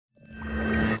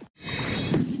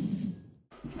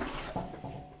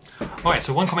Alright,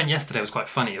 so one comment yesterday was quite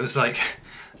funny. It was like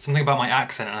something about my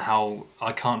accent and how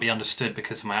I can't be understood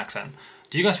because of my accent.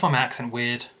 Do you guys find my accent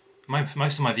weird? Most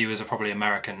of my viewers are probably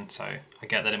American, so I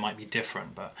get that it might be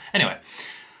different, but anyway.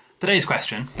 Today's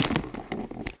question.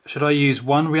 Should I use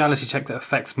one reality check that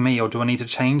affects me, or do I need to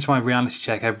change my reality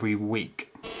check every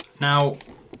week? Now,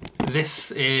 I'm going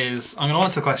to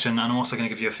answer the question, and I'm also going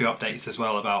to give you a few updates as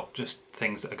well about just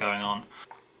things that are going on.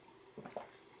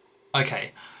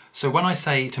 Okay, so when I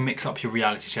say to mix up your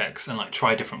reality checks and like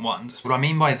try different ones, what I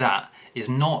mean by that is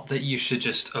not that you should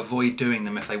just avoid doing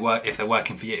them if they're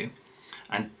working for you,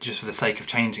 and just for the sake of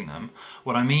changing them.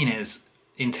 What I mean is,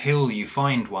 until you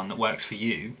find one that works for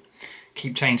you,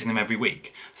 keep changing them every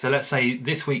week. So let's say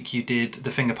this week you did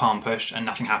the finger palm push and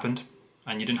nothing happened,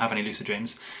 and you didn't have any lucid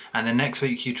dreams, and then next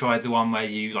week you tried the one where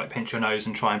you like pinch your nose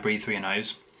and try and breathe through your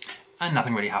nose, and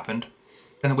nothing really happened.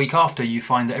 Then the week after you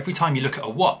find that every time you look at a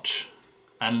watch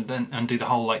and do the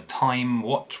whole like time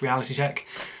watch reality check,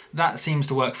 that seems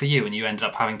to work for you, and you ended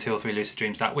up having 2 or 3 lucid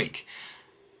dreams that week.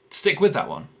 Stick with that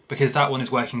one, because that one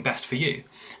is working best for you.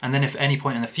 And then if at any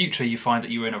point in the future you find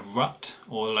that you're in a rut,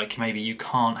 or like maybe you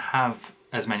can't have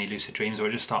as many lucid dreams, or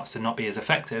it just starts to not be as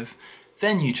effective,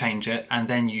 then you change it, and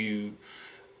then you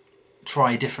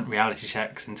try different reality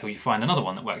checks until you find another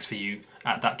one that works for you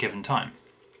at that given time.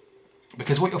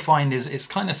 Because what you'll find is it's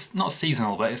kind of not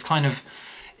seasonal, but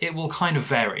it will kind of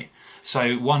vary.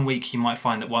 So one week you might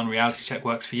find that one reality check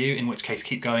works for you, in which case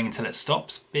keep going until it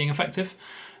stops being effective.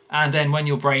 And then when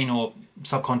your brain or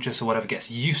subconscious or whatever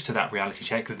gets used to that reality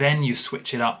check, then you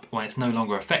switch it up when it's no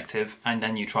longer effective, and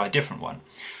then you try a different one.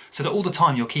 So that all the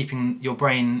time you're keeping your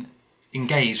brain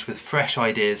engaged with fresh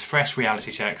ideas, fresh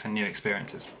reality checks and new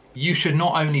experiences. You should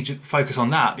not only focus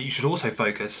on that, but you should also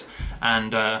focus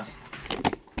and...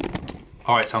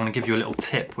 Alright, so I'm going to give you a little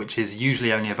tip, which is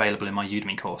usually only available in my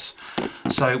Udemy course.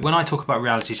 So when I talk about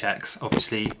reality checks,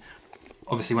 obviously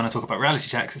when I talk about reality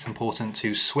checks, it's important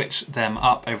to switch them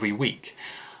up every week.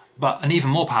 But an even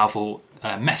more powerful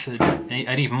method,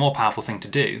 an even more powerful thing to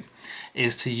do,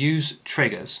 is to use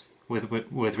triggers with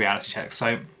reality checks.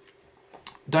 So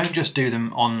don't just do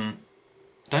them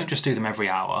every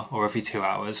hour or every 2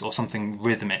 hours or something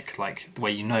rhythmic, like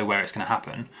where you know where it's going to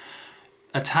happen.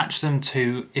 Attach them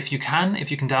to, if you can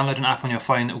download an app on your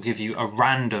phone that will give you a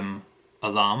random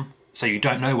alarm, so you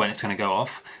don't know when it's going to go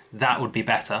off, that would be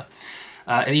better.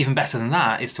 Even better than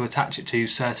that is to attach it to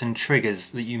certain triggers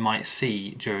that you might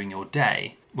see during your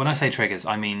day. When I say triggers,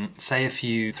 I mean, say if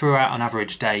you, throughout an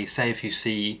average day, say if you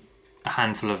see a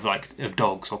handful of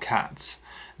dogs or cats,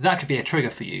 that could be a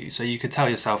trigger for you. So you could tell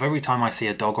yourself, every time I see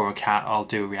a dog or a cat, I'll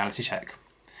do a reality check.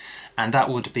 And that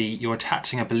would be, you're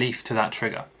attaching a belief to that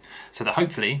trigger. So that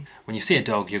hopefully, when you see a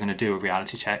dog, you're going to do a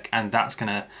reality check, and that's going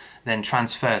to then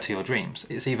transfer to your dreams.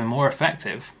 It's even more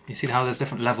effective. You see how there's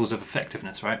different levels of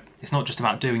effectiveness, right? It's not just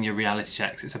about doing your reality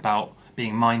checks, it's about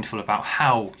being mindful about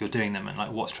how you're doing them and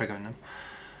like what's triggering them.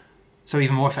 So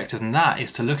even more effective than that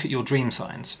is to look at your dream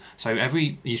signs. So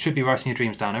you should be writing your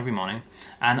dreams down every morning,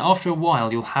 and after a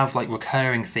while you'll have like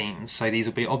recurring themes. So these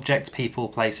will be objects, people,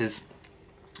 places,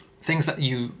 things that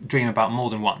you dream about more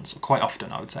than once, quite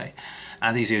often I would say,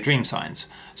 and these are your dream signs.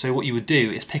 So what you would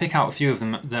do is pick out a few of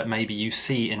them that maybe you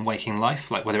see in waking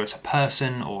life, like whether it's a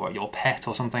person or your pet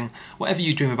or something, whatever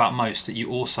you dream about most that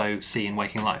you also see in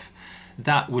waking life.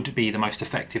 That would be the most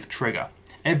effective trigger.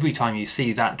 Every time you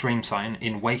see that dream sign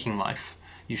in waking life,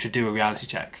 you should do a reality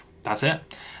check. That's it.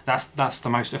 That's the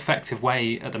most effective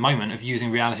way at the moment of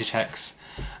using reality checks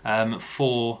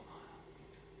for...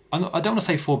 I don't want to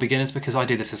say for beginners, because I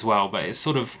do this as well, but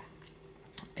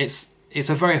it's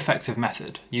a very effective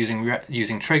method,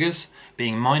 using triggers,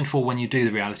 being mindful when you do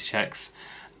the reality checks,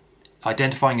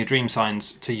 identifying your dream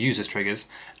signs to use as triggers,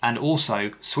 and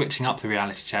also switching up the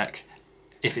reality check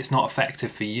if it's not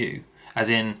effective for you. As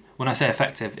in, when I say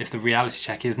effective, if the reality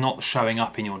check is not showing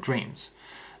up in your dreams,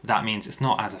 that means it's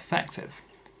not as effective.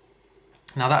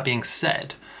 Now that being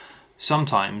said,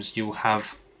 sometimes you'll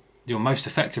have your most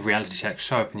effective reality check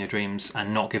show up in your dreams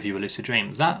and not give you a lucid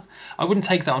dream. That, I wouldn't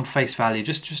take that on face value,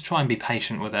 just try and be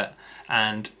patient with it,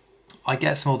 and I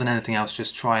guess more than anything else,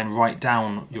 just try and write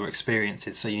down your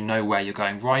experiences so you know where you're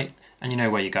going right and you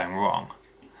know where you're going wrong.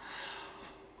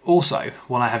 Also,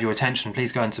 while I have your attention,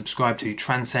 please go and subscribe to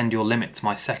Transcend Your Limits,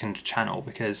 my second channel,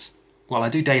 because, well, I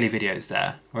do daily videos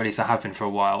there, or at least I have been for a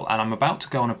while, and I'm about to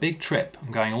go on a big trip.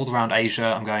 I'm going all around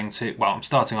Asia. I'm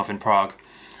starting off in Prague,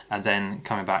 and then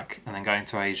coming back and then going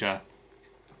to Asia.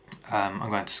 I'm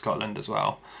going to Scotland as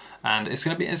well, and it's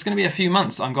going to be a few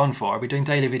months I'm gone for. I'll be doing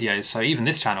daily videos, so even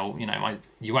this channel, you know,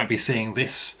 you won't be seeing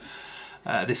this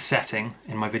this setting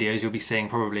in my videos. You'll be seeing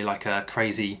probably like a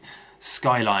crazy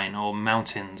skyline or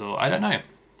mountains, or I don't know,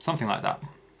 something like that.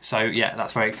 So yeah,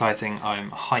 that's very exciting.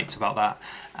 I'm hyped about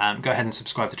that. Go ahead and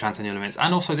subscribe to Transcend Limits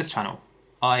and also this channel.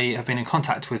 I have been in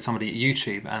contact with somebody at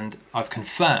YouTube and I've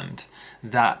confirmed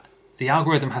that the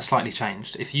algorithm has slightly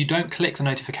changed. If you don't click the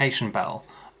notification bell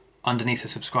underneath the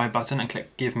subscribe button and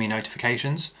click give me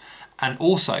notifications, and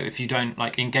also if you don't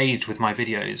like engage with my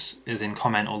videos as in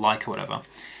comment or like or whatever,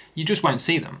 you just won't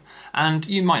see them. And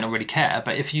you might not really care,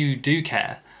 but if you do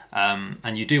care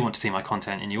and you do want to see my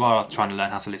content and you are trying to learn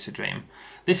how to lucid dream,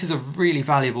 this is a really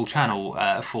valuable channel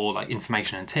for like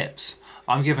information and tips.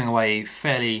 I'm giving away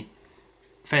fairly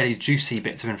juicy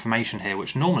bits of information here,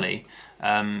 which normally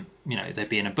you know, they'd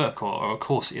be in a book or a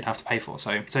course that you'd have to pay for.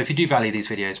 So if you do value these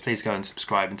videos, please go and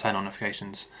subscribe and turn on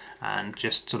notifications and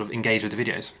just sort of engage with the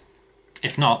videos.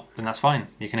 If not, then that's fine.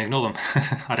 You can ignore them.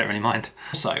 I don't really mind.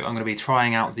 Also, I'm going to be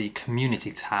trying out the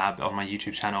community tab on my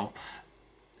YouTube channel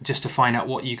just to find out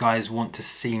what you guys want to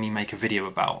see me make a video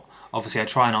about. Obviously, I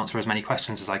try and answer as many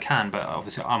questions as I can, but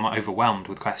obviously I'm overwhelmed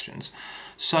with questions.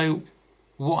 So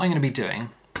what I'm going to be doing,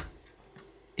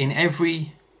 I'm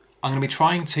going to be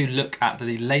trying to look at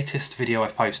the latest video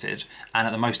I've posted and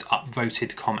at the most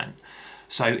upvoted comment.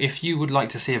 So if you would like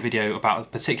to see a video about a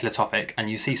particular topic and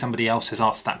you see somebody else has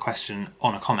asked that question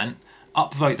on a comment,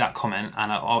 upvote that comment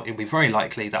and it'll be very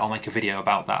likely that I'll make a video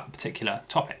about that particular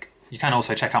topic. You can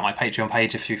also check out my Patreon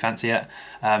page if you fancy it.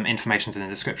 Information's in the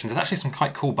description. There's actually some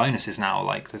quite cool bonuses now,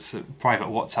 like there's a private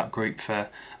WhatsApp group for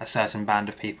a certain band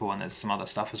of people, and there's some other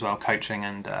stuff as well, coaching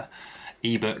and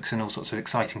ebooks and all sorts of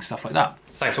exciting stuff like that.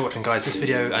 Thanks for watching, guys. This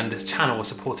video and this channel was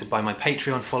supported by my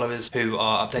Patreon followers who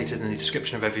are updated in the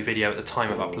description of every video at the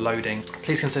time of uploading.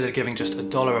 Please consider giving just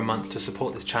 $1 a month to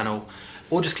support this channel,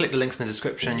 or just click the links in the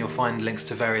description. You'll find links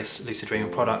to various lucid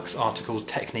dreaming products, articles,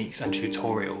 techniques and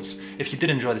tutorials. If you did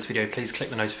enjoy this video, please click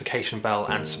the notification bell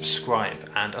and subscribe,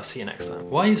 and I'll see you next time.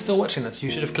 Why are you still watching this?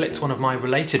 You should have clicked one of my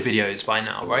related videos by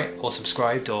now, right? Or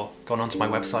subscribed or gone onto my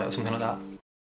website or something like that.